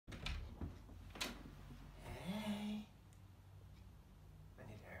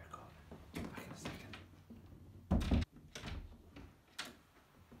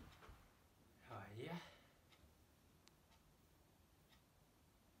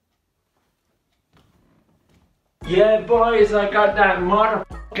Yeah, boys, I got that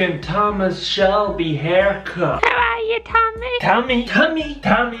motherfucking Thomas Shelby haircut. How are you, Tommy?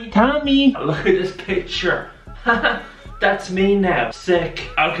 Tommy. Look at this picture. That's me now. Sick.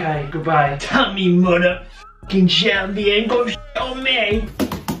 Okay, goodbye. Tommy motherfucking Shelby ain't gonna show me.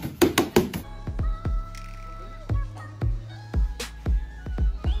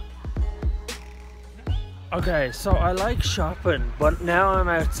 Okay, so I like shopping, but now I'm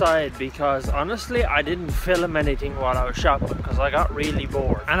outside because honestly I didn't film anything while I was shopping because I got really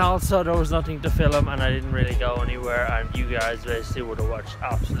bored. And also there was nothing to film and I didn't really go anywhere, and you guys basically would have watched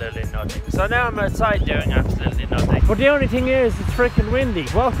absolutely nothing. So now I'm outside doing absolutely nothing. But the only thing is, it's freaking windy.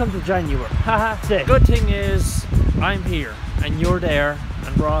 Welcome to January. Haha, sick. Good thing is, I'm here and you're there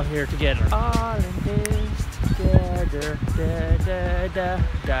and we're all here together. All in this together, da da da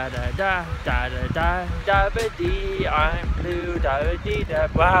da da da da da da ba dee. I'm blue, da ba dee da.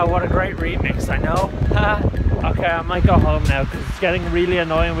 Wow, what a great remix! I know. Okay, I might go home now because it's getting really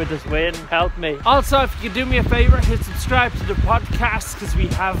annoying with this wind. Help me. Also, if you could do me a favor, hit subscribe to the podcast because we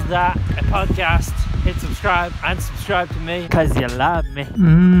have that a podcast. Hit subscribe and subscribe to me because you love me.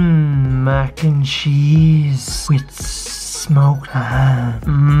 Mac and cheese with smoked ham.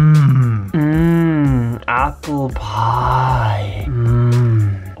 Apple pie.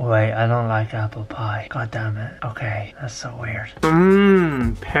 Wait, I don't like apple pie. God damn it. Okay, that's so weird.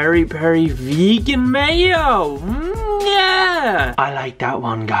 Peri peri vegan mayo. Yeah. I like that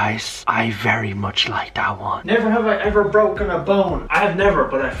one, guys. I very much like that one. Never have I ever broken a bone. I have never,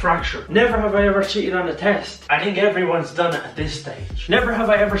 but I fractured. Never have I ever cheated on a test. I think everyone's done it at this stage. Never have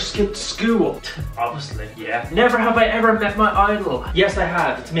I ever skipped school. Obviously, yeah. Never have I ever met my idol. Yes, I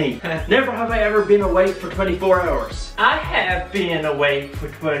have. It's me. Never have I ever been awake for 24 hours. I have been awake for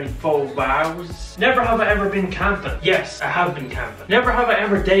 24 hours. Never have I ever been camping. Yes, I have been camping. Never have I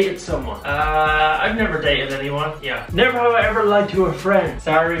ever dated someone. I've never dated anyone. Yeah. Never have I ever lied to a friend.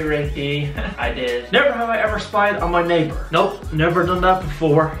 Sorry, Ricky. I did. Never have I ever spied on my neighbor. Nope, never done that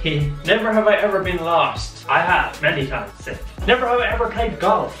before. Never have I ever been lost. I have, many times. Never have I ever played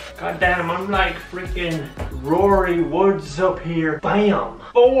golf. God damn, I'm like freaking Rory Woods up here. Bam.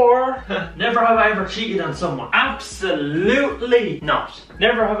 Or, never have I ever cheated on someone. Absolutely not.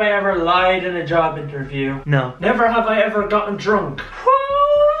 Never have I ever lied in a job interview. No. Never have I ever gotten drunk.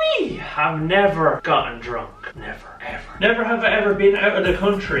 Whoo-wee. I've never gotten drunk. Never, ever. Never have I ever been out of the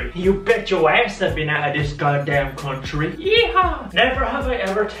country. You bet your ass I've been out of this goddamn country. Yeehaw! Never have I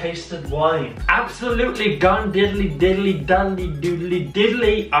ever tasted wine. Absolutely gone diddly diddly dudley doodly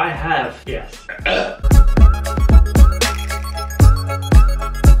diddly. I have. Yes.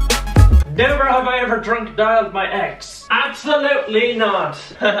 Never have I ever drunk dialed my ex. Absolutely not.